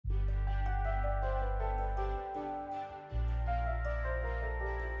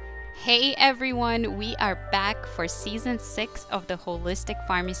Hey everyone, we are back for season 6 of the Holistic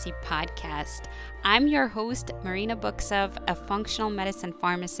Pharmacy podcast. I'm your host, Marina Buksov, a functional medicine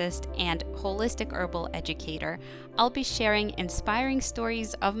pharmacist and holistic herbal educator. I'll be sharing inspiring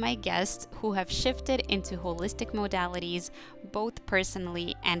stories of my guests who have shifted into holistic modalities, both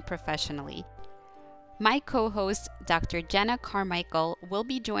personally and professionally. My co host, Dr. Jenna Carmichael, will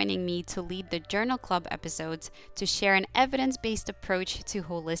be joining me to lead the Journal Club episodes to share an evidence based approach to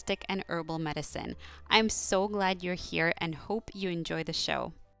holistic and herbal medicine. I'm so glad you're here and hope you enjoy the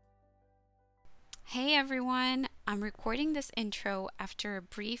show. Hey everyone, I'm recording this intro after a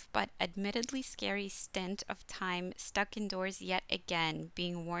brief but admittedly scary stint of time stuck indoors yet again,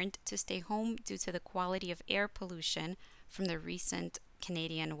 being warned to stay home due to the quality of air pollution from the recent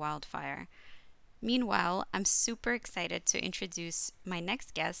Canadian wildfire. Meanwhile, I'm super excited to introduce my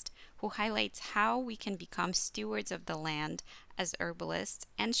next guest who highlights how we can become stewards of the land as herbalists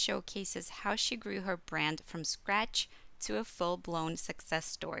and showcases how she grew her brand from scratch to a full blown success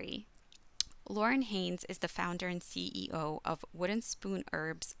story. Lauren Haynes is the founder and CEO of Wooden Spoon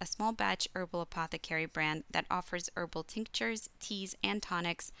Herbs, a small batch herbal apothecary brand that offers herbal tinctures, teas, and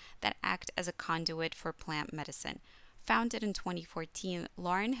tonics that act as a conduit for plant medicine. Founded in 2014,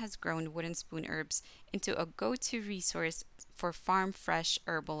 Lauren has grown Wooden Spoon Herbs into a go to resource for farm fresh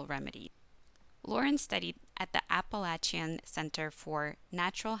herbal remedies. Lauren studied at the Appalachian Center for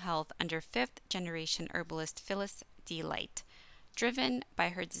Natural Health under fifth generation herbalist Phyllis D. Light. Driven by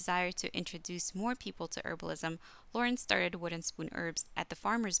her desire to introduce more people to herbalism, Lauren started Wooden Spoon Herbs at the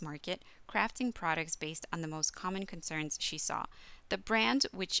farmers market, crafting products based on the most common concerns she saw. The brand,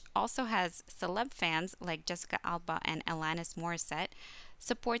 which also has celeb fans like Jessica Alba and Alanis Morissette,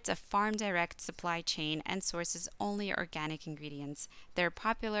 supports a farm direct supply chain and sources only organic ingredients. Their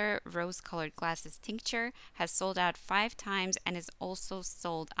popular rose colored glasses tincture has sold out 5 times and is also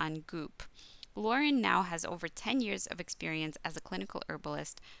sold on Goop. Lauren now has over 10 years of experience as a clinical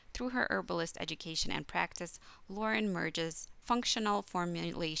herbalist. Through her herbalist education and practice, Lauren merges functional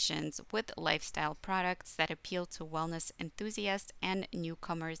formulations with lifestyle products that appeal to wellness enthusiasts and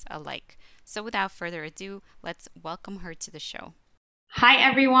newcomers alike. So, without further ado, let's welcome her to the show. Hi,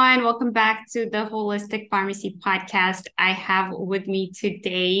 everyone. Welcome back to the Holistic Pharmacy Podcast. I have with me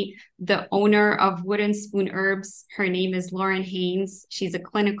today the owner of Wooden Spoon Herbs. Her name is Lauren Haynes. She's a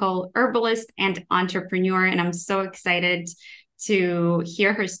clinical herbalist and entrepreneur, and I'm so excited to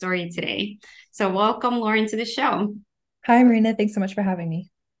hear her story today. So, welcome, Lauren, to the show. Hi, Marina. Thanks so much for having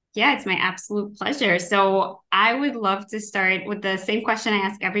me. Yeah, it's my absolute pleasure. So, I would love to start with the same question I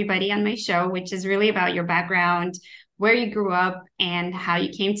ask everybody on my show, which is really about your background, where you grew up, and how you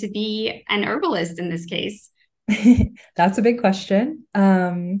came to be an herbalist in this case. That's a big question.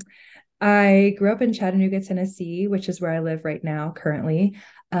 I grew up in Chattanooga, Tennessee, which is where I live right now currently.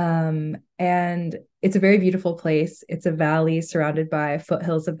 And it's a very beautiful place. It's a valley surrounded by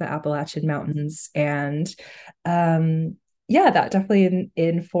foothills of the Appalachian Mountains. And yeah, that definitely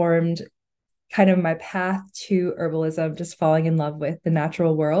informed kind of my path to herbalism, just falling in love with the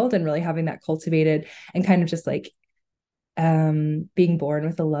natural world and really having that cultivated and kind of just like being born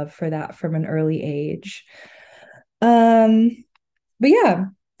with a love for that from an early age. Um, but yeah,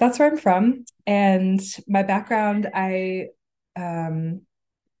 that's where I'm from. And my background, I have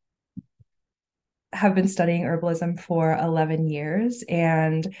been studying herbalism for 11 years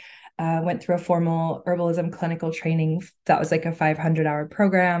and went through a formal herbalism clinical training. That was like a 500-hour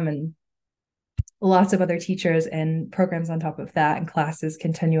program and lots of other teachers and programs on top of that and classes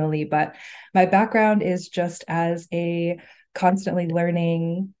continually. But my background is just as a constantly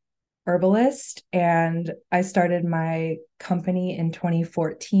learning herbalist, and I started my company in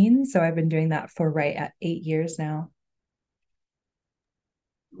 2014. So I've been doing that for right at 8 years now.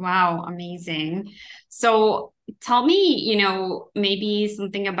 Wow, amazing. So tell me, maybe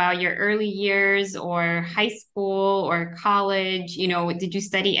something about your early years or high school or college. Did you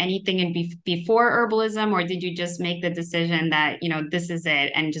study anything before herbalism, or did you just make the decision that, this is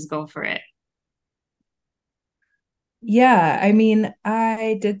it and just go for it? Yeah, I mean,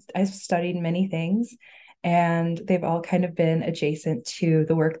 I studied many things and they've all kind of been adjacent to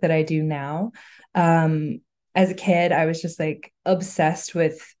the work that I do now. Um, as a kid, I was just like obsessed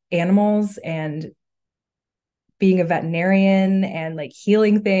with animals and being a veterinarian and like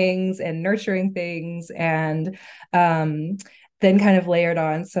healing things and nurturing things and um then kind of layered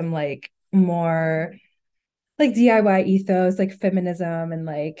on some like more like DIY ethos, like feminism and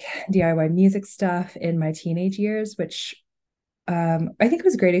like DIY music stuff in my teenage years, which I think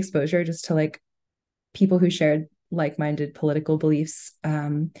was great exposure just to like people who shared like-minded political beliefs.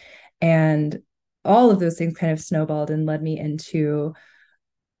 And all of those things kind of snowballed and led me into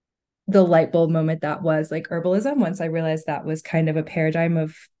the light bulb moment that was like herbalism, once I realized that was kind of a paradigm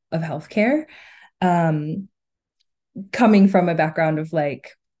of healthcare, um, coming from a background of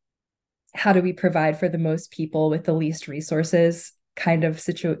like, how do we provide for the most people with the least resources kind of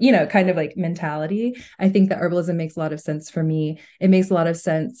kind of like mentality. I think that herbalism makes a lot of sense for me. It makes a lot of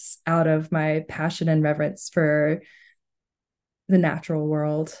sense out of my passion and reverence for the natural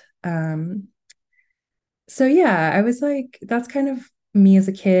world. So yeah, I was like, that's kind of me as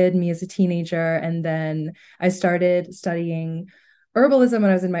a kid, me as a teenager. And then I started studying herbalism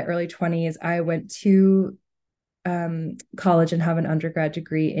when I was in my early 20s. I went to college and have an undergrad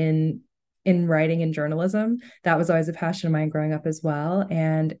degree in writing and journalism. That was always a passion of mine growing up as well.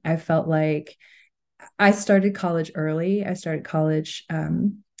 And I felt like I started college early. I started college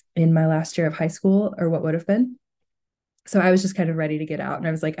in my last year of high school, or what would have been. So I was just kind of ready to get out. And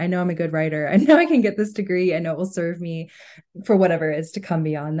I was like, I know I'm a good writer. I know I can get this degree. I know it will serve me for whatever is to come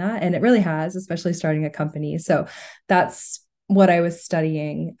beyond that. And it really has, especially starting a company. So that's what I was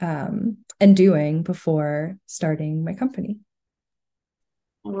studying and doing before starting my company.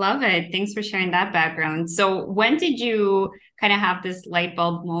 Love it. Thanks for sharing that background. So, when did you kind of have this light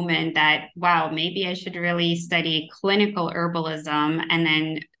bulb moment that, wow, maybe I should really study clinical herbalism? And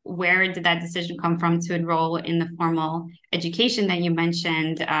then, where did that decision come from to enroll in the formal education that you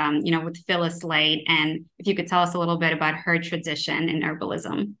mentioned, with Phyllis Light? And if you could tell us a little bit about her tradition in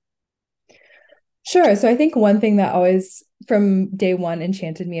herbalism. Sure. So I think one thing that always from day one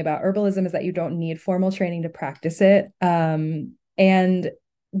enchanted me about herbalism is that you don't need formal training to practice it. And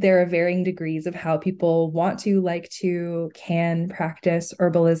there are varying degrees of how people want to, like to, can practice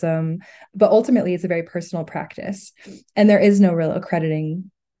herbalism, but ultimately it's a very personal practice. And there is no real accreditation.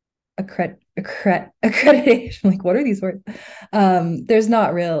 Like, what are these words? There's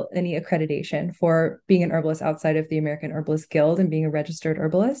not real any accreditation for being an herbalist outside of the American Herbalist Guild and being a registered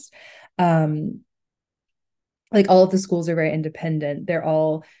herbalist. Like, all of the schools are very independent. They're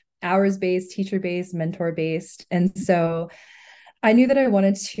all hours based, teacher based, mentor based. And so I knew that I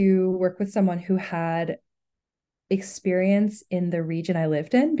wanted to work with someone who had experience in the region I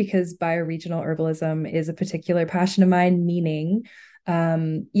lived in, because bioregional herbalism is a particular passion of mine, meaning,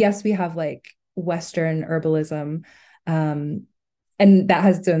 yes, we have like Western herbalism, and that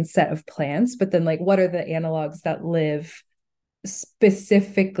has its own set of plants, but then like, what are the analogs that live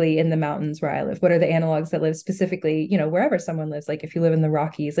specifically in the mountains where I live? What are the analogs that live specifically, wherever someone lives? Like, if you live in the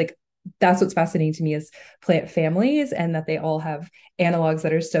Rockies, like, that's what's fascinating to me, is plant families, and that they all have analogs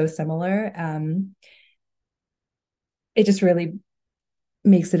that are so similar. It just really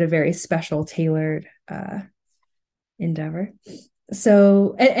makes it a very special, tailored endeavor.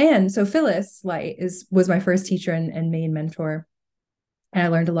 So Phyllis Light was my first teacher and main mentor, and I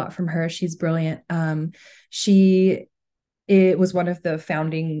learned a lot from her. She's brilliant. She it was one of the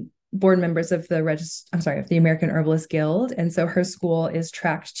founding board members of the American Herbalist Guild. And so her school is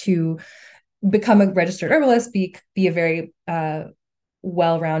tracked to become a registered herbalist, be a very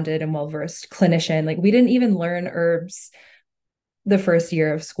well-rounded and well-versed clinician. Like, we didn't even learn herbs the first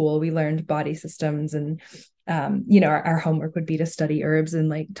year of school. We learned body systems, and our homework would be to study herbs and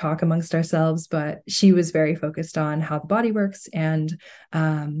like talk amongst ourselves. But she was very focused on how the body works and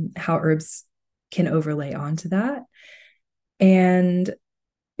how herbs can overlay onto that. And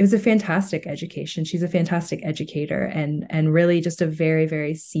it was a fantastic education. She's a fantastic educator and really just a very,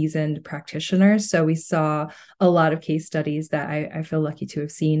 very seasoned practitioner. So we saw a lot of case studies that I feel lucky to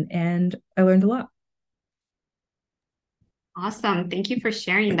have seen, and I learned a lot. Awesome. Thank you for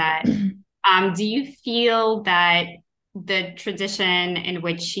sharing that. Do you feel that the tradition in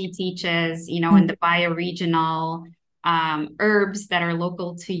which she teaches, in the bioregional herbs that are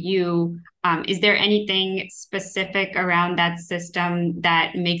local to you, is there anything specific around that system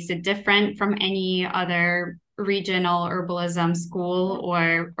that makes it different from any other regional herbalism school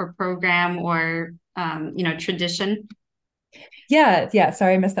or program or tradition? Yeah.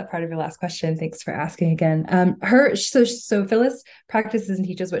 Sorry, I missed that part of your last question. Thanks for asking again. So Phyllis practices and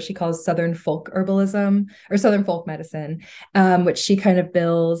teaches what she calls Southern folk herbalism, or Southern folk medicine, which she kind of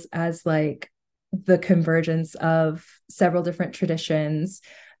bills as like the convergence of several different traditions,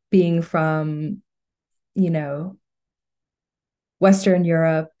 being from, Western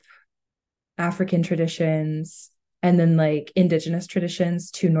Europe, African traditions, and then like indigenous traditions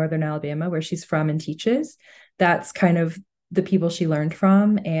to Northern Alabama, where she's from and teaches. That's kind of the people she learned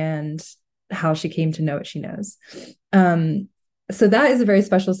from and how she came to know what she knows. So that is a very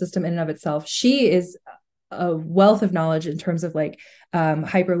special system in and of itself. She is a wealth of knowledge in terms of like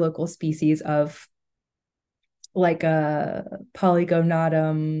hyperlocal species of like a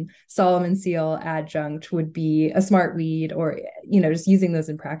polygonatum Solomon seal adjunct would be a smart weed, or just using those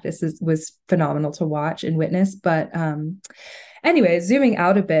in practice was phenomenal to watch and witness. But anyway, zooming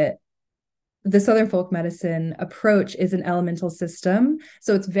out a bit, the Southern folk medicine approach is an elemental system.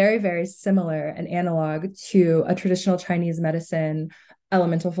 So it's very, very similar and analog to a traditional Chinese medicine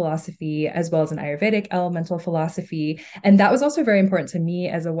elemental philosophy, as well as an Ayurvedic elemental philosophy. And that was also very important to me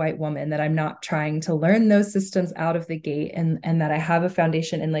as a white woman, that I'm not trying to learn those systems out of the gate, and that I have a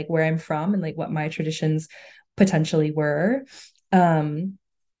foundation in like where I'm from and like what my traditions potentially were.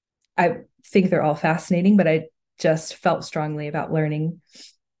 I think they're all fascinating, but I just felt strongly about learning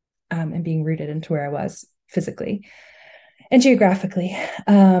and being rooted into where I was physically and geographically.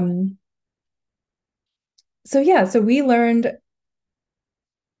 So we learned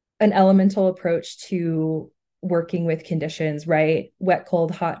an elemental approach to working with conditions, right? Wet, cold,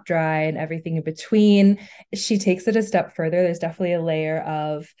 hot, dry, and everything in between. She takes it a step further. There's definitely a layer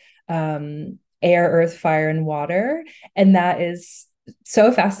of air, earth, fire, and water. And that is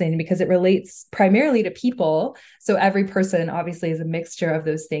so fascinating because it relates primarily to people. So every person obviously is a mixture of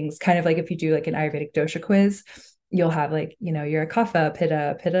those things. Kind of like if you do like an Ayurvedic dosha quiz, you'll have like, you're a kapha,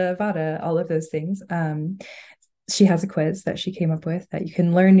 pitta, vata, all of those things. She has a quiz that she came up with that you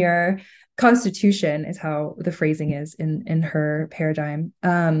can learn your constitution, is how the phrasing is in her paradigm.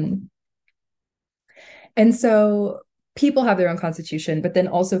 And so people have their own constitution, but then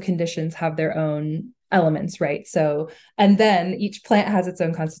also conditions have their own elements, right? So, and then each plant has its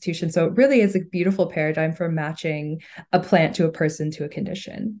own constitution. So it really is a beautiful paradigm for matching a plant to a person to a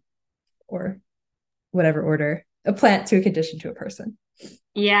condition, or whatever order, a plant to a condition to a person.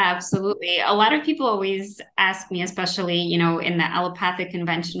 Yeah, absolutely. A lot of people always ask me, especially, in the allopathic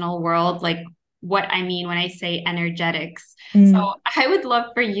conventional world, like what I mean when I say energetics. So I would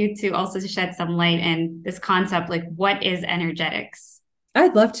love for you to also shed some light in this concept, like what is energetics?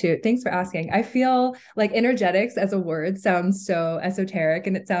 I'd love to. Thanks for asking. I feel like energetics as a word sounds so esoteric,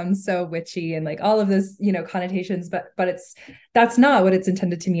 and it sounds so witchy and like all of this, connotations, but that's not what it's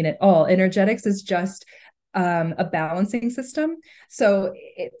intended to mean at all. Energetics is just a balancing system. So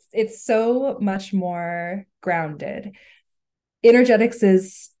it's so much more grounded. Energetics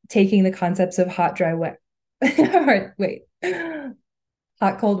is taking the concepts of hot, dry, wet. Wait,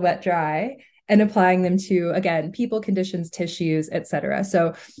 hot, cold, wet, dry, and applying them to, again, people, conditions, tissues, etc.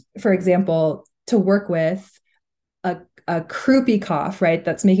 So, for example, to work with a croupy cough, right,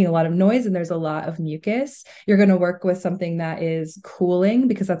 that's making a lot of noise and there's a lot of mucus, you're going to work with something that is cooling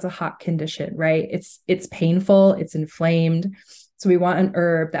because that's a hot condition, right? It's painful, it's inflamed. So we want an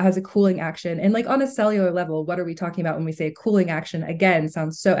herb that has a cooling action. And like on a cellular level, what are we talking about when we say a cooling action? Again,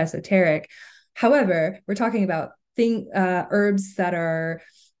 sounds so esoteric. However, we're talking about herbs that are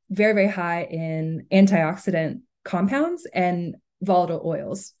very, very high in antioxidant compounds and volatile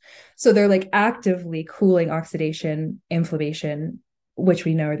oils. So they're like actively cooling oxidation, inflammation, which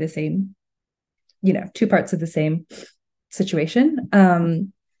we know are the same, two parts of the same situation.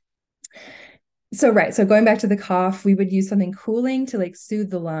 So going back to the cough, we would use something cooling to like soothe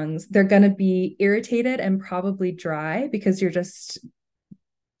the lungs. They're going to be irritated and probably dry because you're just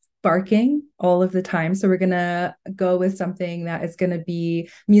barking all of the time. So we're going to go with something that is going to be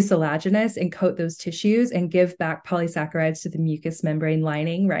mucilaginous and coat those tissues and give back polysaccharides to the mucous membrane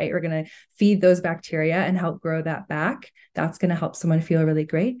lining, right? We're going to feed those bacteria and help grow that back. That's going to help someone feel really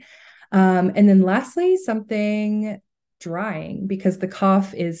great. And then lastly, something drying, because the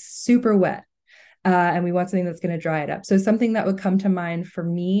cough is super wet. And we want something that's going to dry it up. So something that would come to mind for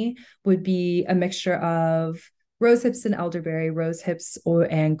me would be a mixture of rose hips and elderberry, rose hips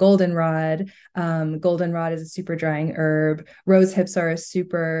and goldenrod. Goldenrod is a super drying herb. Rose hips are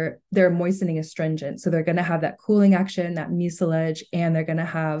they're moistening astringent. So they're going to have that cooling action, that mucilage, and they're going to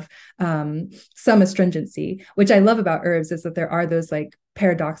have some astringency, which I love about herbs is that there are those like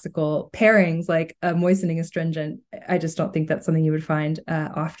paradoxical pairings, like a moistening astringent. I just don't think that's something you would find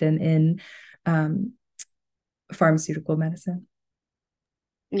often in pharmaceutical medicine.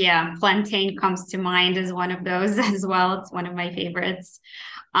 Yeah, plantain comes to mind as one of those as well. It's one of my favorites.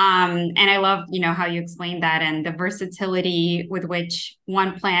 And I love, how you explained that and the versatility with which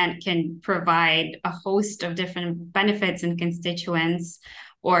one plant can provide a host of different benefits and constituents,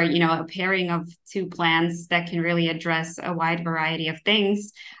 or, a pairing of two plants that can really address a wide variety of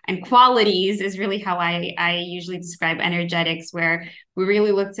things. And qualities is really how I usually describe energetics, where we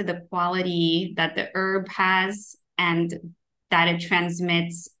really look to the quality that the herb has and that it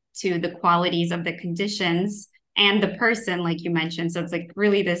transmits to the qualities of the conditions and the person, like you mentioned. So it's like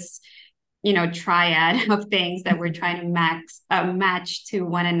really this triad of things that we're trying to match to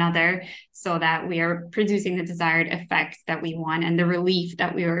one another so that we are producing the desired effect that we want and the relief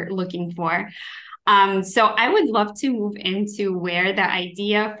that we are looking for. So I would love to move into where the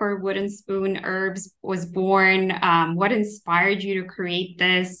idea for Wooden Spoon Herbs was born. What inspired you to create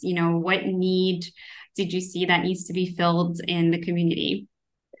this? What need did you see that needs to be filled in the community?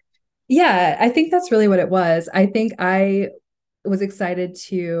 Yeah, I think that's really what it was. I think I was excited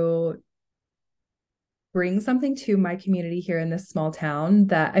to bring something to my community here in this small town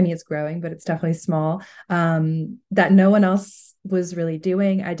that, I mean, it's growing, but it's definitely small, that no one else was really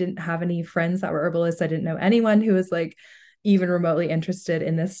doing. I didn't have any friends that were herbalists. I didn't know anyone who was like even remotely interested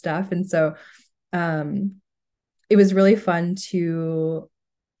in this stuff. And so it was really fun to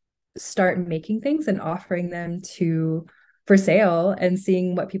start making things and offering them to for sale and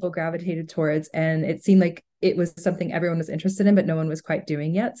seeing what people gravitated towards. And it seemed like it was something everyone was interested in, but no one was quite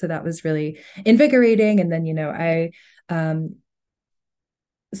doing yet. So that was really invigorating. And then, I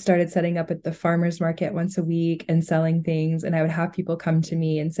started setting up at the farmer's market once a week and selling things. And I would have people come to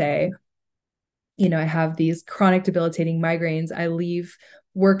me and say, I have these chronic debilitating migraines. I leave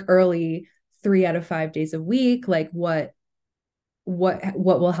work early 3 out of 5 days a week. Like what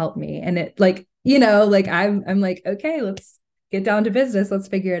will help me? And it like, like I'm like, okay, let's get down to business. Let's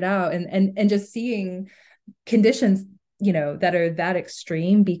figure it out. And just seeing conditions, that are that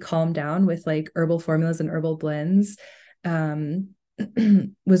extreme be calmed down with like herbal formulas and herbal blends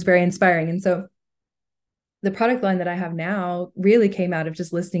was very inspiring. And so the product line that I have now really came out of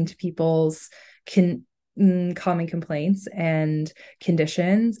just listening to people's common complaints and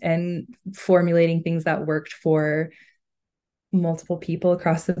conditions and formulating things that worked for multiple people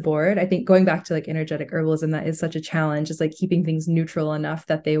across the board. I think going back to like energetic herbalism, that is such a challenge, is like keeping things neutral enough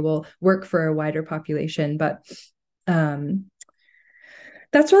that they will work for a wider population. But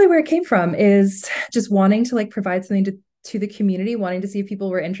that's really where it came from, is just wanting to like provide something to the community, wanting to see if people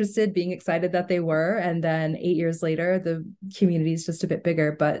were interested, being excited that they were. And then 8 years later, the community is just a bit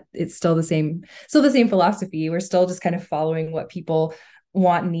bigger, but it's still the same philosophy. We're still just kind of following what people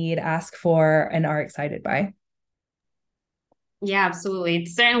want, need, ask for, and are excited by. Yeah, absolutely.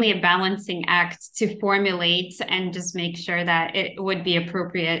 It's certainly a balancing act to formulate and just make sure that it would be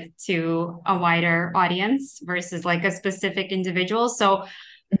appropriate to a wider audience versus like a specific individual. So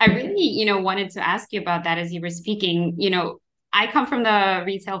I really, wanted to ask you about that as you were speaking. I come from the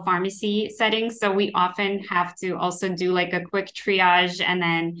retail pharmacy setting, so we often have to also do like a quick triage and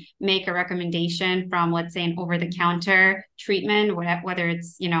then make a recommendation from, let's say, an over-the-counter treatment, whether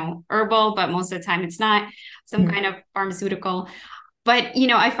it's, herbal, but most of the time it's not, some kind of pharmaceutical. But,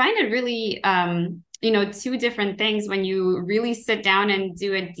 I find it really, two different things when you really sit down and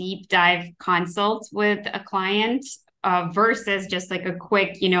do a deep dive consult with a client versus just like a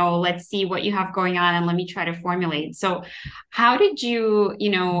quick, let's see what you have going on and let me try to formulate. So how did you,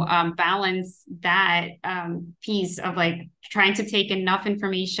 balance that piece of like trying to take enough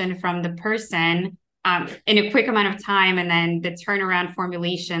information from the person in a quick amount of time, and then the turnaround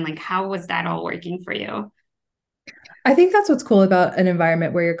formulation? Like, how was that all working for you? I think that's what's cool about an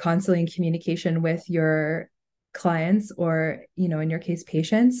environment where you're constantly in communication with your clients, or, in your case,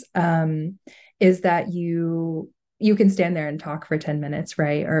 patients, is that you can stand there and talk for 10 minutes,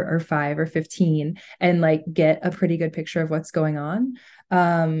 right? Or 5 or 15, and like get a pretty good picture of what's going on.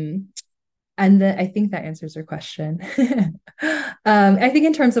 And then I think that answers your question. I think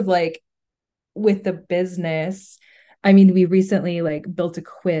in terms of like with the business, I mean, we recently like built a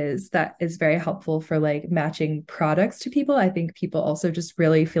quiz that is very helpful for like matching products to people. I think people also just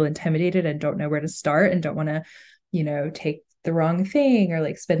really feel intimidated and don't know where to start and don't want to, take the wrong thing or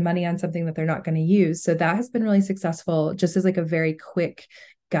like spend money on something that they're not going to use. So that has been really successful, just as like a very quick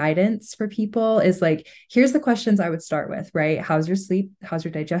guidance for people, is like, here's the questions I would start with, right? How's your sleep? How's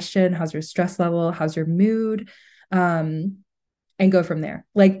your digestion? How's your stress level? How's your mood? And go from there.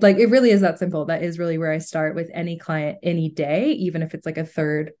 Like it really is that simple. That is really where I start with any client any day, even if it's like a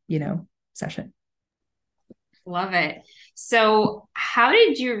third, session. Love it. So, how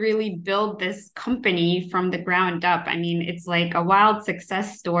did you really build this company from the ground up? I mean, it's like a wild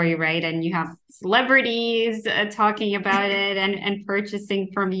success story, right? And you have celebrities talking about it and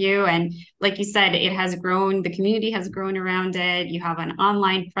purchasing from you. And like you said, it has grown, the community has grown around it. You have an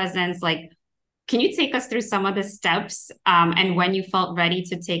online presence. Like, can you take us through some of the steps and when you felt ready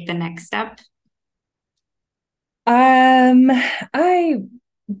to take the next step? I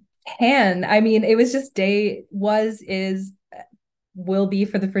can. I mean, it was just is, will be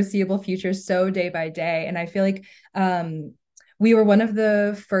for the foreseeable future, so day by day. And I feel like we were one of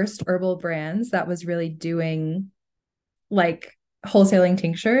the first herbal brands that was really doing like wholesaling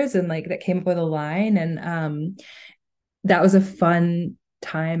tinctures, and like that came up with a line. And that was a fun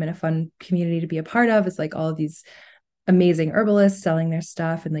time and a fun community to be a part of. It's like all of these amazing herbalists selling their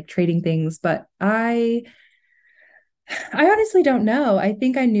stuff and like trading things. But I honestly don't know. I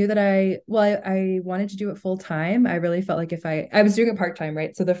think I knew that I wanted to do it full time. I really felt like if I was doing it part time,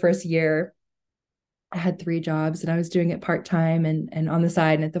 right? So the first year I had 3 jobs, and I was doing it part time and on the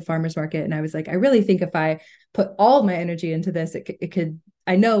side and at the farmers market. And I was like, I really think if I put all of my energy into this, it could.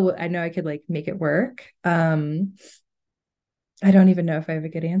 I know I could like make it work. I don't even know if I have a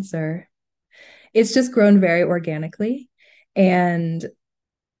good answer. It's just grown very organically, and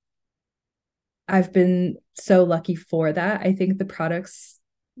I've been so lucky for that. I think the products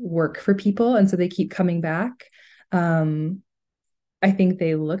work for people, and so they keep coming back. Um, I think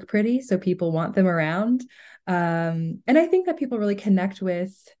they look pretty, so people want them around. And I think that people really connect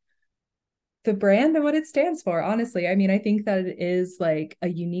with the brand and what it stands for, honestly. I mean, I think that it is like a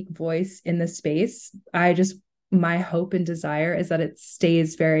unique voice in the space. My hope and desire is that it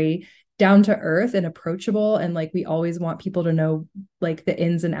stays very down to earth and approachable. And like, we always want people to know like the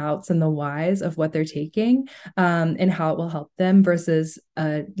ins and outs and the whys of what they're taking, and how it will help them versus,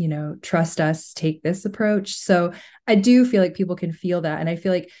 trust us, take this approach. So I do feel like people can feel that. And I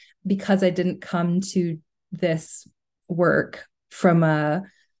feel like because I didn't come to this work from a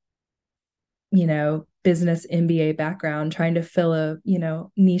business MBA background trying to fill a,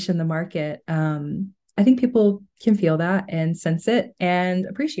 niche in the market. I think people can feel that and sense it and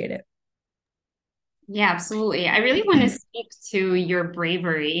appreciate it. Yeah, absolutely. I really want to speak to your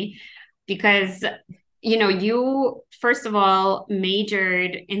bravery because, you first of all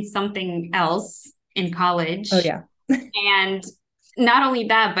majored in something else in Oh college. yeah. And not only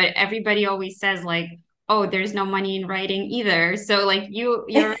that, but everybody always says like, oh, there's no money in writing either. So like you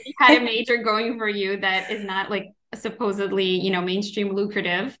already had a major going for you that is not like supposedly, mainstream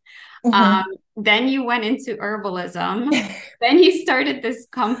lucrative. Um, Uh-huh. then you went into herbalism. Then you started this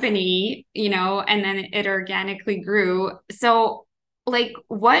company, and then it organically grew. So like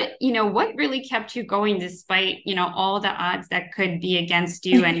what really kept you going despite, all the odds that could be against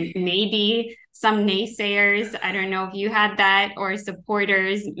you and maybe some naysayers. I don't know if you had that or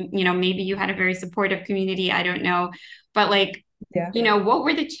supporters, maybe you had a very supportive community. I don't know. But like, Yeah, what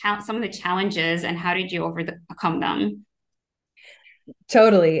were some of the challenges and how did you overcome them?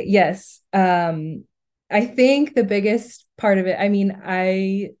 totally. Yes. I think the biggest part of it, I mean,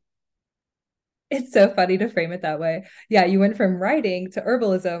 it's so funny to frame it that way. Yeah, you went from writing to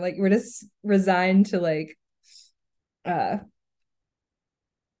herbalism, like you were just resigned to like uh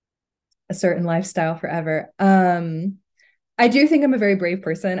a certain lifestyle forever. I do think I'm a very brave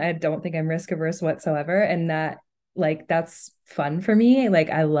person. I don't think I'm risk averse whatsoever. And that, like, that's fun for me. Like,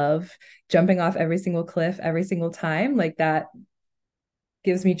 I love jumping off every single cliff every single time. Like, that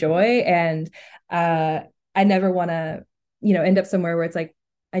gives me joy. And uh, I never want to, end up somewhere where it's like,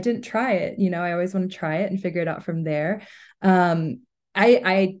 I didn't try it. I always want to try it and figure it out from there. Um,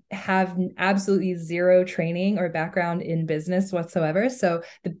 I have absolutely zero training or background in business whatsoever. So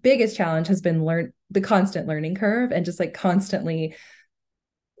the biggest challenge has been the constant learning curve and just like constantly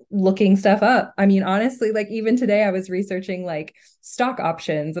looking stuff up. I mean, honestly, like even today I was researching like stock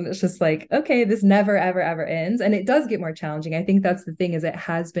options, and it's just like, okay, this never ever ever ends. And it does get more challenging. I think that's the thing, is it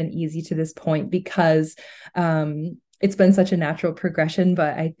has been easy to this point because it's been such a natural progression.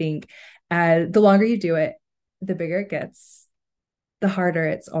 But I think the longer you do it, the bigger it gets, the harder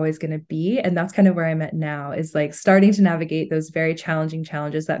it's always going to be. And that's kind of where I'm at now, is like starting to navigate those very challenging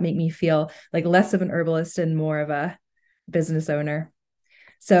challenges that make me feel like less of an herbalist and more of a business owner.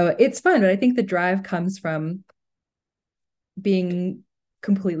 So it's fun, but I think the drive comes from being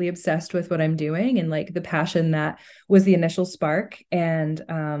completely obsessed with what I'm doing, and like the passion that was the initial spark, and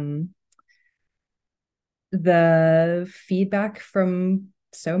the feedback from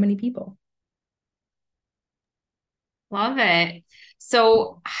so many people. Love it.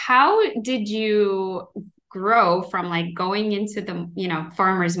 So how did you grow from like going into the,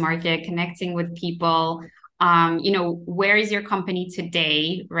 farmers market, connecting with people? Where is your company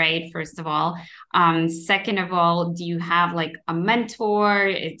today, right? First of all. Second of all, do you have like a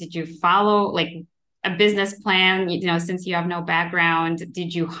mentor? Did you follow like a business plan? Since you have no background,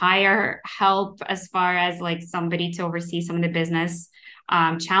 did you hire help as far as like somebody to oversee some of the business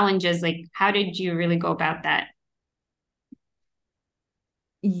challenges? Like, how did you really go about that?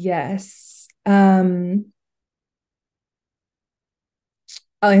 Yes.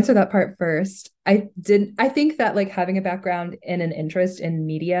 I'll answer that part first. I think that like having a background in an interest in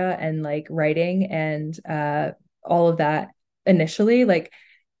media and like writing and all of that initially, like,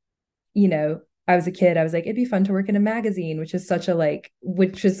 I was a kid, I was like, it'd be fun to work in a magazine, which is such a like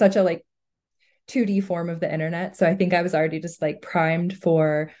 2D form of the internet. So I think I was already just like primed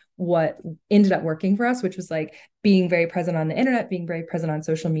for what ended up working for us, which was like being very present on the internet, being very present on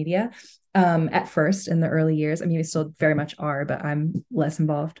social media. At first in the early years. I mean, we still very much are, but I'm less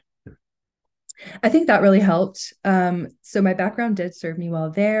involved. I think that really helped. So my background did serve me well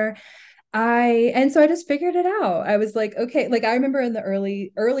there. And so I just figured it out. I was like, okay, like I remember in the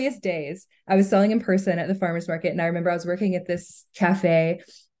earliest days, I was selling in person at the farmers market, and I remember I was working at this cafe,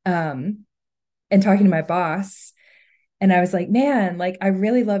 and talking to my boss, and I was like, man, like I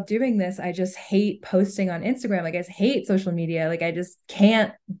really love doing this. I just hate posting on Instagram. Like I just hate social media. Like I just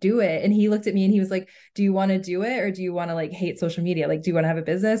can't do it. And he looked at me and he was like, do you want to do it, or do you want to like hate social media? Like, do you want to have a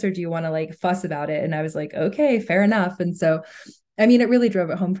business, or do you want to like fuss about it? And I was like, okay, fair enough. And so, I mean, it really drove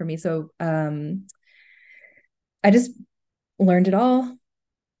it home for me. So I just learned it all,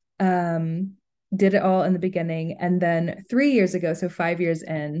 um, did it all in the beginning. And then 3 years ago, so 5 years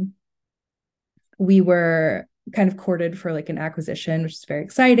in, we were kind of courted for like an acquisition, which is very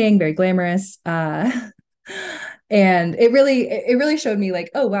exciting, very glamorous. And it really showed me like,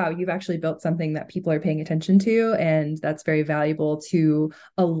 oh wow, you've actually built something that people are paying attention to, and that's very valuable to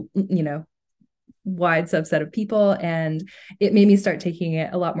a wide subset of people. And it made me start taking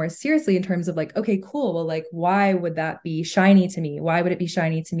it a lot more seriously in terms of like, okay, cool, well, like why would that be shiny to me? Why would it be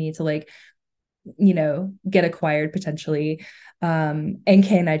shiny to me to like get acquired potentially? And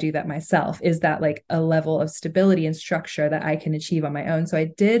can I do that myself? Is that like a level of stability and structure that I can achieve on my own? So I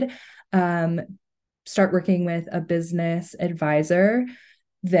did start working with a business advisor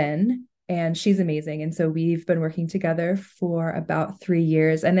then, and she's amazing. And so we've been working together for about 3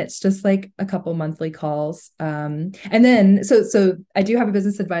 years, and it's just like a couple monthly calls. And then so I do have a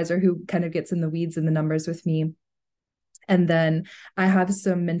business advisor who kind of gets in the weeds and the numbers with me. And then I have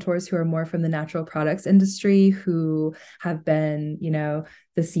some mentors who are more from the natural products industry, who have been,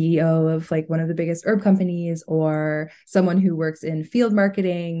 the CEO of like one of the biggest herb companies, or someone who works in field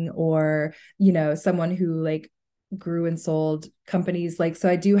marketing, or, someone who like grew and sold companies. Like, so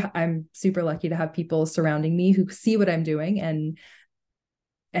I'm super lucky to have people surrounding me who see what I'm doing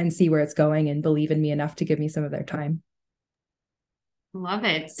and see where it's going and believe in me enough to give me some of their time. Love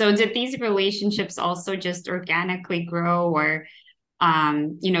it. So did these relationships also just organically grow, or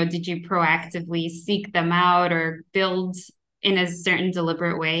did you proactively seek them out or build in a certain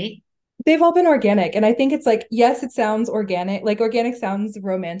deliberate way? They've all been organic. And I think it's like, yes, it sounds organic. Like organic sounds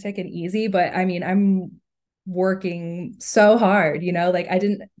romantic and easy, but I mean, I'm working so hard, like I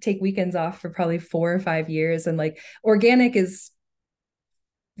didn't take weekends off for probably 4 or 5 years. And like organic is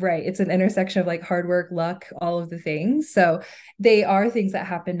right. It's an intersection of like hard work, luck, all of the things. So they are things that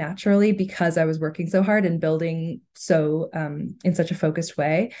happen naturally because I was working so hard and building so in such a focused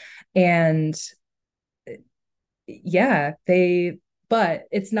way. And yeah, but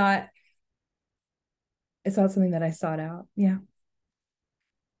it's not something that I sought out. Yeah.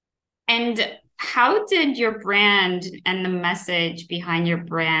 And how did your brand and the message behind your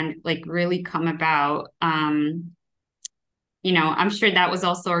brand like really come about? I'm sure that was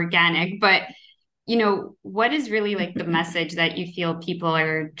also organic, but what is really like the message that you feel people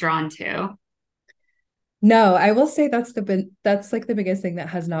are drawn to? No, I will say that's like the biggest thing that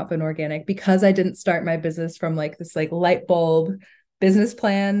has not been organic, because I didn't start my business from like this like light bulb business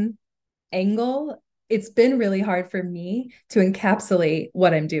plan angle. It's been really hard for me to encapsulate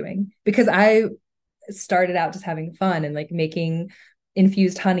what I'm doing, because I started out just having fun and like making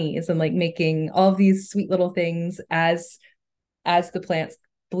infused honeys and like making all of these sweet little things as the plants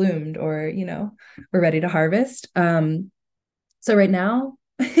bloomed, or we're ready to harvest. So right now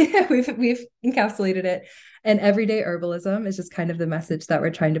we've encapsulated it, and everyday herbalism is just kind of the message that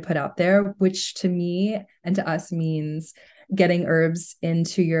we're trying to put out there, which to me and to us means getting herbs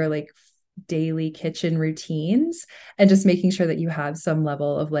into your like daily kitchen routines, and just making sure that you have some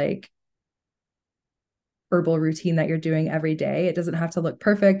level of like herbal routine that you're doing every day. It doesn't have to look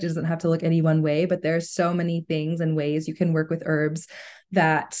perfect. It doesn't have to look any one way, but there's so many things and ways you can work with herbs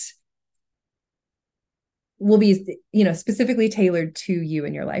that will be, specifically tailored to you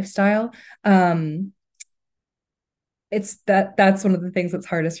and your lifestyle. That's one of the things that's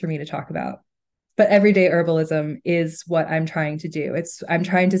hardest for me to talk about. But everyday herbalism is what I'm trying to do. I'm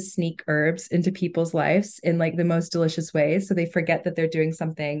trying to sneak herbs into people's lives in like the most delicious ways, so they forget that they're doing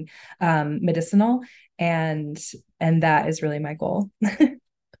something medicinal, and that is really my goal. Oh,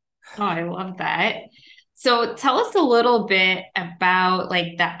 I love that. So tell us a little bit about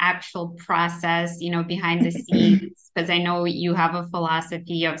like the actual process, behind the scenes, because I know you have a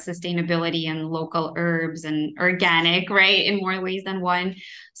philosophy of sustainability and local herbs and organic, right, in more ways than one.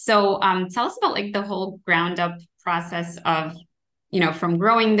 So tell us about like the whole ground up process of, from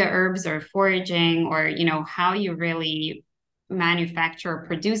growing the herbs or foraging or, how you really manufacture or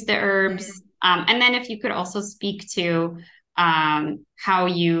produce the herbs. And then if you could also speak to how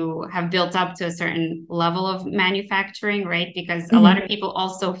you have built up to a certain level of manufacturing, right? Because a lot Mhm. of people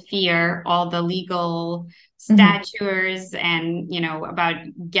also fear all the legal Mhm. statutes and, about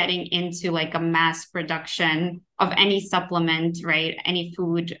getting into like a mass production of any supplement, right? Any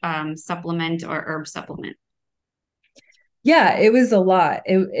food supplement or herb supplement. Yeah, it was a lot.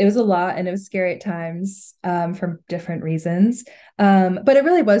 It was a lot and it was scary at times for different reasons. But it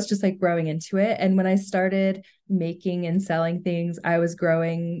really was just like growing into it. And when I started making and selling things, I was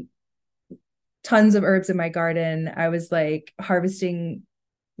growing tons of herbs in my garden. I was like harvesting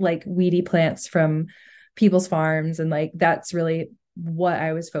like weedy plants from people's farms. And like that's really what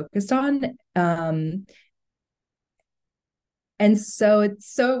I was focused on. And so it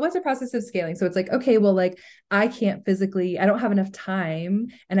was a process of scaling. So it's like, okay, well, like I can't physically, I don't have enough time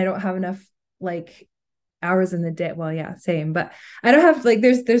and I don't have enough like hours in the day. Well, yeah, same, but I don't have like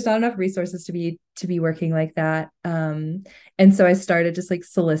there's not enough resources to be working like that. And so I started just like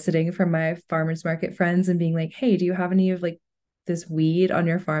soliciting from my farmers market friends and being like, hey, do you have any of like this weed on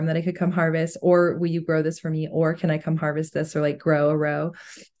your farm that I could come harvest? Or will you grow this for me? Or can I come harvest this or like grow a row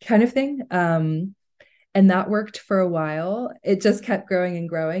kind of thing? And that worked for a while. It just kept growing and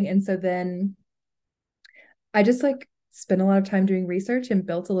growing. And so then I just like spent a lot of time doing research and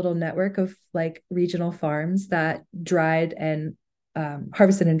built a little network of like regional farms that dried and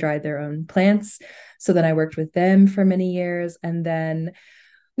harvested and dried their own plants. So then I worked with them for many years. And then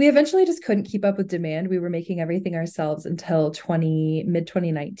we eventually just couldn't keep up with demand. We were making everything ourselves until mid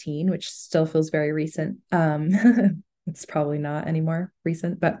 2019, which still feels very recent. It's probably not anymore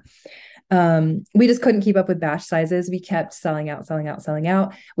recent, but we just couldn't keep up with batch sizes. We kept selling out, selling out, selling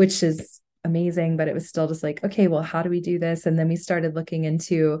out, which is amazing, but it was still just like, okay, well, how do we do this? And then we started looking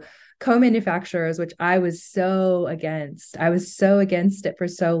into co-manufacturers, which I was so against. I was so against it for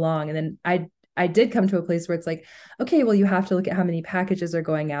so long. And then I did come to a place where it's like, okay, well, you have to look at how many packages are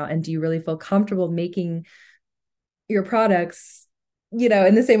going out and do you really feel comfortable making your products,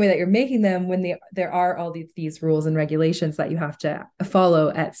 in the same way that you're making them when there are all these rules and regulations that you have to follow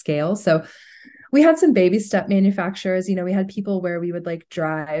at scale. So we had some baby step manufacturers. We had people where we would like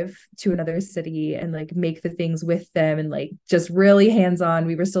drive to another city and like make the things with them and like just really hands-on.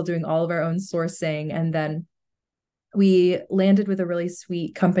 We were still doing all of our own sourcing. And then we landed with a really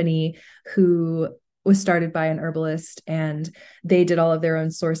sweet company who was started by an herbalist, and they did all of their own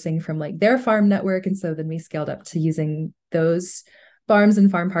sourcing from like their farm network. And so then we scaled up to using those farms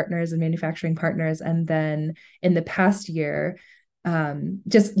and farm partners and manufacturing partners. And then in the past year,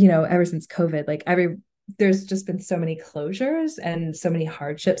 just ever since COVID, like there's just been so many closures and so many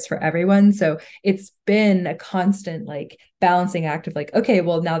hardships for everyone. So it's been a constant like balancing act of like, okay,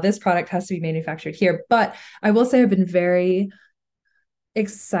 well, now this product has to be manufactured here. But I will say I've been very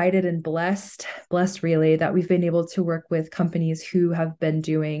excited and blessed really that we've been able to work with companies who have been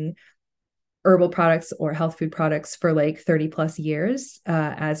doing herbal products or health food products for like 30 plus years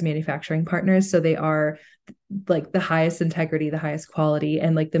as manufacturing partners. So they are like the highest integrity, the highest quality,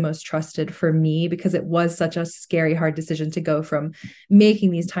 and like the most trusted for me, because it was such a scary, hard decision to go from making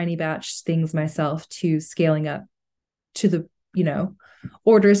these tiny batch things myself to scaling up to the,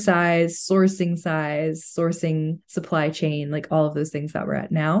 order size, sourcing supply chain, like all of those things that we're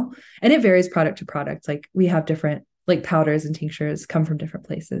at now. And it varies product to product. Like we have different like powders and tinctures come from different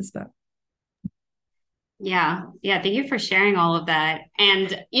places, but Yeah. Yeah. Thank you for sharing all of that.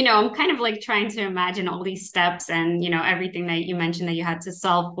 And, I'm kind of like trying to imagine all these steps and, everything that you mentioned that you had to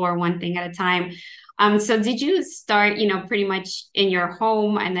solve for one thing at a time. So did you start, pretty much in your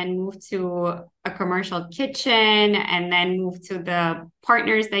home and then move to a commercial kitchen and then move to the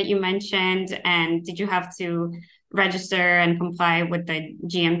partners that you mentioned? And did you have to register and comply with the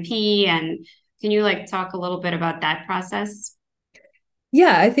GMP? And can you like talk a little bit about that process?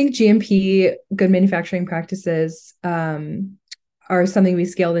 yeah, I think GMP, good manufacturing practices, are something we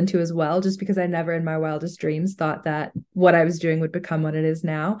scaled into as well, just because I never in my wildest dreams thought that what I was doing would become what it is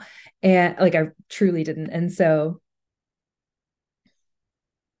now. And like I truly didn't. And so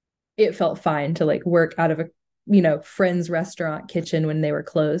it felt fine to like work out of a, friend's restaurant kitchen when they were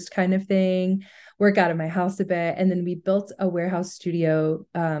closed kind of thing, work out of my house a bit. And then we built a warehouse studio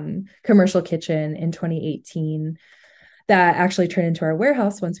commercial kitchen in 2018 that actually turned into our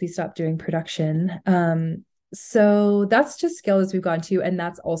warehouse once we stopped doing production. So that's just scaled as we've gone to, and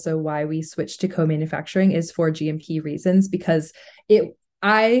that's also why we switched to co-manufacturing, is for GMP reasons, because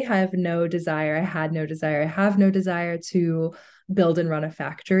I have no desire, I had no desire, I have no desire to build and run a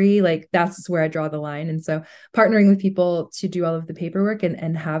factory. Like, that's where I draw the line. And so partnering with people to do all of the paperwork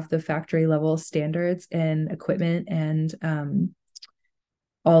and have the factory level standards and equipment and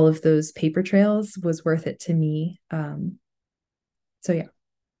all of those paper trails was worth it to me. So yeah.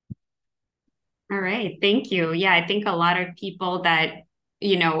 All right, thank you. Yeah, I think a lot of people that,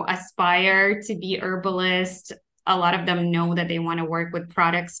 aspire to be herbalist, a lot of them know that they want to work with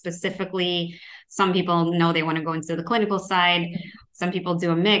products specifically. Some people know they want to go into the clinical side. Some people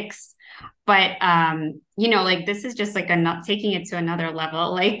do a mix. But like, this is just like not taking it to another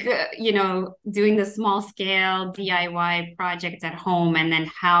level, like doing the small scale DIY project at home, and then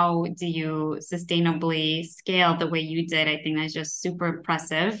how do you sustainably scale the way you did? I think that's just super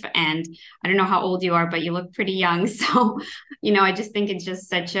impressive. And I don't know how old you are, but you look pretty young. So I just think it's just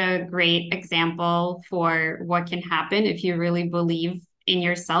such a great example for what can happen if you really believe in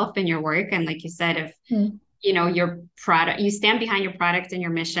yourself and your work. And like you said, if your product, you stand behind your product and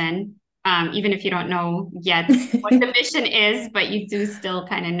your mission, even if you don't know yet what the mission is, but you do still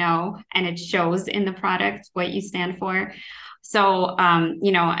kind of know, and it shows in the product what you stand for. So,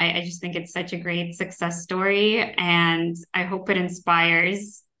 I just think it's such a great success story, and I hope it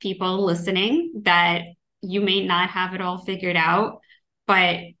inspires people listening that you may not have it all figured out,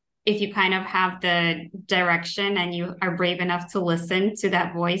 but if you kind of have the direction and you are brave enough to listen to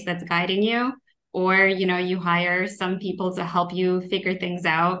that voice that's guiding you, or you hire some people to help you figure things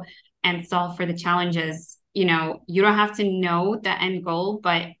out and solve for the challenges, you don't have to know the end goal,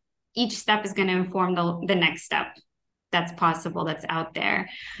 but each step is going to inform the next step that's possible, that's out there.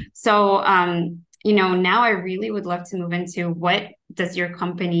 So now I really would love to move into, what does your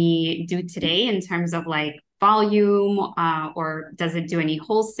company do today in terms of like volume, or does it do any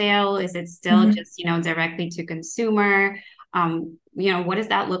wholesale? Is it still just directly to consumer? What does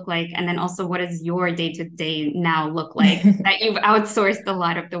that look like? And then also, what does your day-to-day now look like that you've outsourced a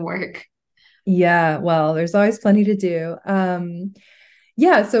lot of the work? Yeah, well, there's always plenty to do.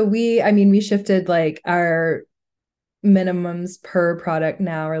 Yeah, so we shifted, like, our minimums per product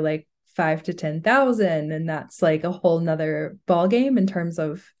now are like 5 to 10,000, and that's like a whole nother ball game in terms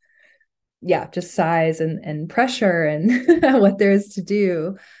of, yeah, just size and pressure and what there is to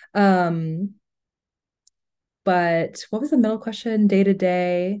do. But what was the middle question? Day to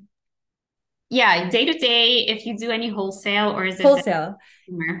day? Yeah, day to day, if you do any wholesale, or is it Wholesale.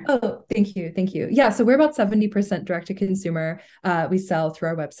 consumer? Oh, thank you. Thank you. Yeah. So we're about 70% direct to consumer. We sell through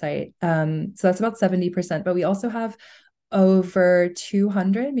our website. So that's about 70%, but we also have over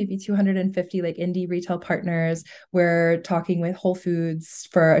 200, maybe 250 like indie retail partners. We're talking with Whole Foods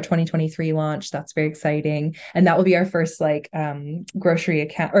for a 2023 launch. That's very exciting. And that will be our first like grocery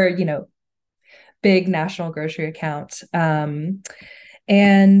account, or, big national grocery account.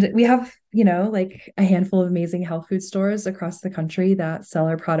 And we have, like a handful of amazing health food stores across the country that sell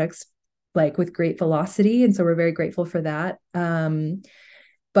our products like with great velocity. And so we're very grateful for that.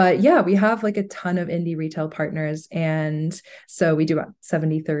 But yeah, we have like a ton of indie retail partners. And so we do about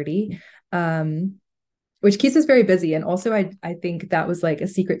 70-30, which keeps us very busy. And also, I think that was like a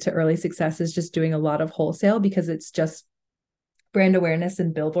secret to early success, is just doing a lot of wholesale, because it's just brand awareness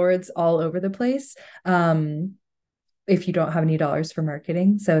and billboards all over the place. If you don't have any dollars for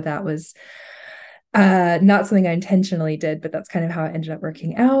marketing. So that was not something I intentionally did, but that's kind of how it ended up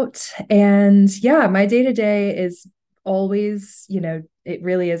working out. And yeah, my day to day is always, it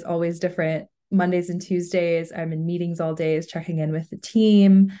really is always different. Mondays and Tuesdays, I'm in meetings all day, is checking in with the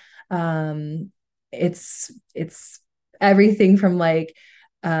team. It's everything from like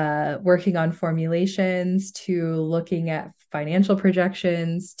working on formulations to looking at financial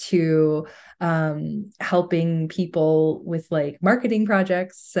projections to helping people with like marketing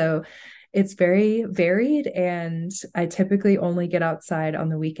projects. So it's very varied, and I typically only get outside on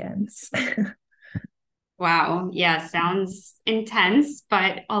the weekends. Wow. Yeah, sounds intense,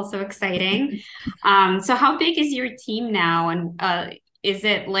 but also exciting. So how big is your team now? And is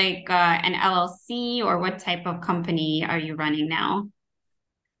it like an LLC, or what type of company are you running now?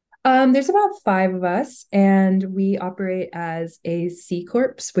 There's about 5 of us, and we operate as a C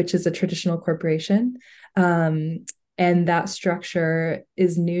Corp, which is a traditional corporation. And that structure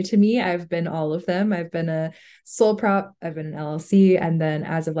is new to me. I've been all of them. I've been a sole prop, I've been an LLC, and then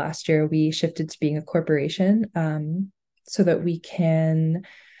as of last year, we shifted to being a corporation, so that we can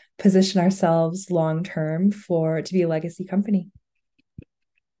position ourselves long term to be a legacy company.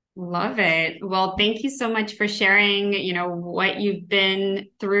 Love it. Well, thank you so much for sharing, what you've been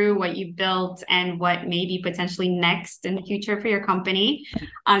through, what you built, and what may be potentially next in the future for your company.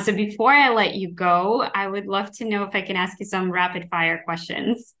 So before I let you go, I would love to know if I can ask you some rapid fire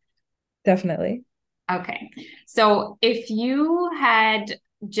questions. Definitely. Okay. So if you had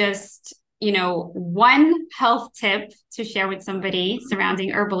just, one health tip to share with somebody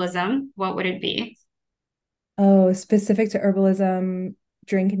surrounding herbalism, what would it be? Oh, specific to herbalism,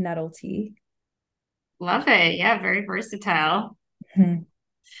 drink nettle tea. Love it. Yeah, very versatile. Mhm.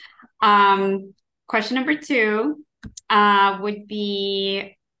 Um, Question number two, would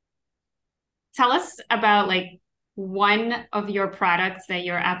be tell us about like one of your products that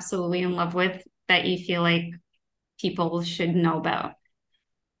you're absolutely in love with that you feel like people should know about.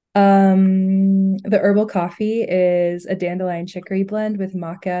 The herbal coffee is a dandelion chicory blend with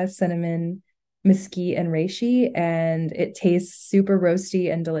maca, cinnamon, mesquite, and reishi, and it tastes super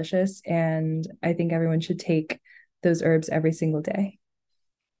roasty and delicious. And I think everyone should take those herbs every single day.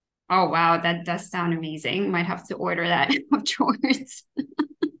 Oh, wow, that does sound amazing. Might have to order that afterwards.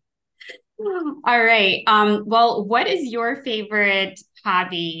 All right. Well, what is your favorite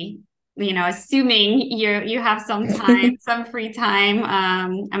hobby? Assuming you have some time, some free time.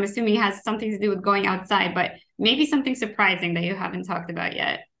 I'm assuming it has something to do with going outside, but maybe something surprising that you haven't talked about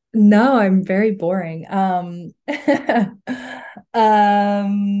yet. No, I'm very boring. Oh,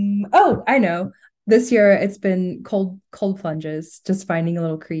 I know. This year it's been cold plunges, just finding a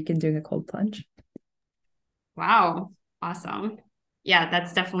little creek and doing a cold plunge. Wow, awesome. Yeah,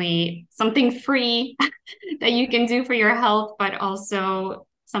 that's definitely something free that you can do for your health, but also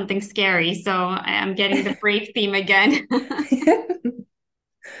something scary. So I am getting the brave theme again.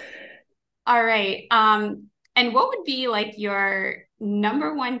 All right. And what would be like your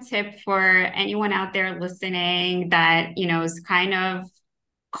number one tip for anyone out there listening that, is kind of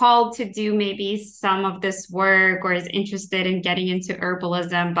called to do maybe some of this work or is interested in getting into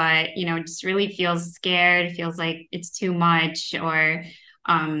herbalism, but, just really feels scared, feels like it's too much or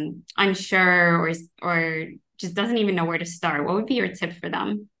unsure or just doesn't even know where to start? What would be your tip for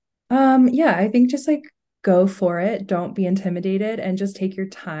them? Yeah, I think just like go for it. Don't be intimidated and just take your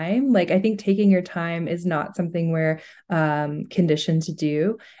time. Like I think taking your time is not something we're conditioned to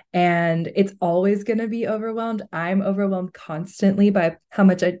do. And it's always going to be overwhelmed. I'm overwhelmed constantly by how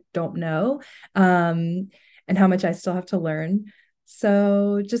much I don't know, and how much I still have to learn.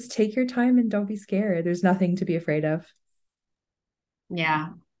 So just take your time and don't be scared. There's nothing to be afraid of. Yeah,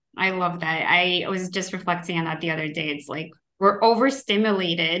 I love that. I was just reflecting on that the other day. It's like we're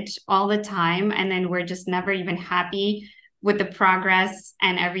overstimulated all the time, and then we're just never even happy with the progress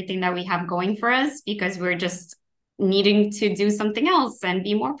and everything that we have going for us because we're just needing to do something else and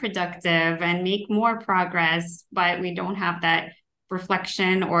be more productive and make more progress, but we don't have that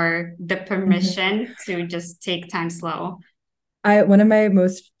reflection or the Mhm. permission to just take time slow. I one of my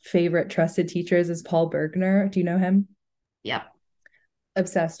most favorite trusted teachers is Paul Bergner. Do you know him? Yep.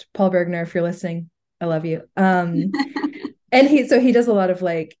 Obsessed. Paul Bergner, if you're listening, I love you. And he does a lot of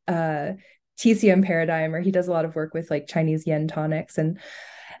like TCM paradigm, or he does a lot of work with like Chinese yen tonics. And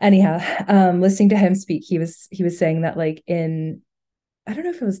anyhow, listening to him speak, he was saying that like in, I don't know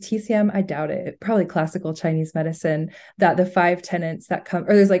if it was TCM, I doubt it, probably classical Chinese medicine, that the five tenets that come,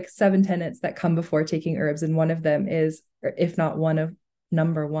 or there's like seven tenets that come before taking herbs, and one of them is, or if not one of,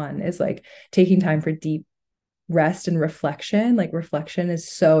 number one is like taking time for deep rest and reflection. Like reflection is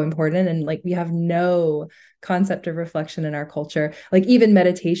so important, and like we have no concept of reflection in our culture. Like even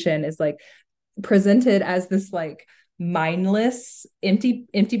meditation is like presented as this like mindless empty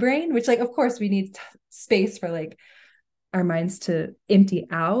brain, which like of course we need space for like our minds to empty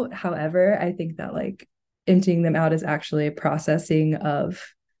out. However, I think that like emptying them out is actually a processing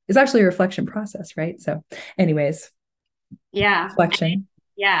of, is actually a reflection process, right? So anyways, Yeah. reflection.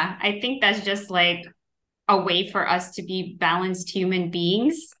 Yeah. I think that's just like a way for us to be balanced human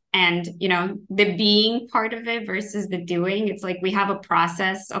beings and the being part of it versus the doing. It's like we have a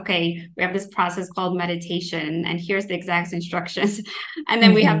process. Okay, we have this process called meditation and here's the exact instructions. And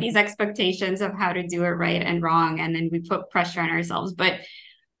then we have Mm-hmm. these expectations of how to do it right and wrong, and then we put pressure on ourselves. But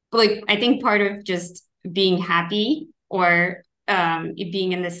like I think part of just being happy or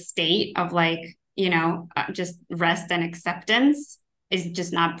being in this state of like just rest and acceptance is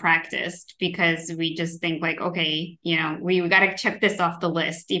just not practiced because we just think like, okay, we got to check this off the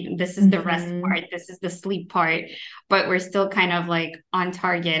list. Even this is the rest Mm-hmm. part, this is the sleep part, but we're still kind of like on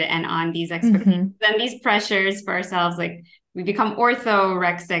target and on these expectations Mm-hmm. and these pressures for ourselves. Like we become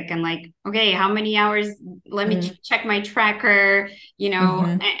orthorexic and like, okay, how many hours? Let me check my tracker,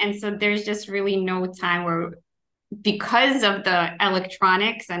 Mm-hmm. and so there's just really no time where because of the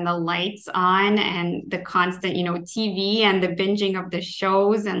electronics and the lights on and the constant, TV and the binging of the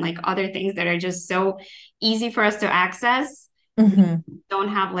shows and like other things that are just so easy for us to access, Hmm. don't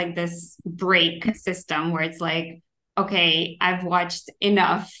have like this break system where it's like, okay, I've watched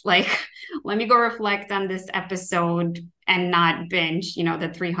enough. Like, let me go reflect on this episode and not binge,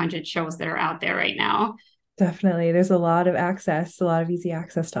 the 300 shows that are out there right now. Definitely. There's a lot of access, a lot of easy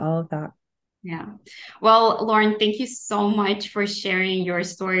access to all of that. Yeah. Well, Lauren, thank you so much for sharing your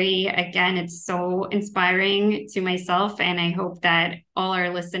story. Again, it's so inspiring to myself, and I hope that all our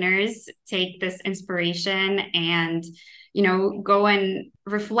listeners take this inspiration and, go and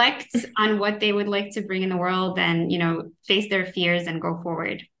reflect on what they would like to bring in the world and, face their fears and go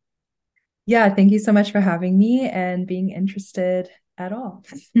forward. Yeah, thank you so much for having me and being interested at all.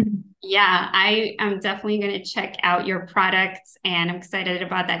 Yeah, I am definitely going to check out your products, and I'm excited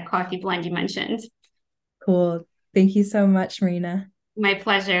about that coffee blend you mentioned. Cool. Thank you so much, Marina. My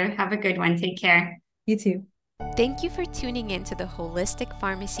pleasure. Have a good one. Take care. You too. Thank you for tuning in to the Holistic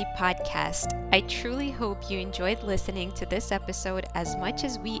Pharmacy Podcast. I truly hope you enjoyed listening to this episode as much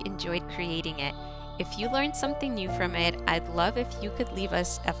as we enjoyed creating it. If you learned something new from it, I'd love if you could leave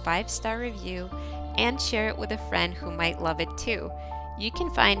us a 5-star review and share it with a friend who might love it too. You can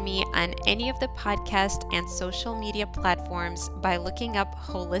find me on any of the podcast and social media platforms by looking up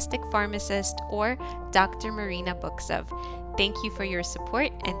Holistic Pharmacist or Dr. Marina Books of. Thank you for your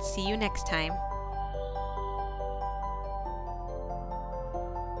support and see you next time.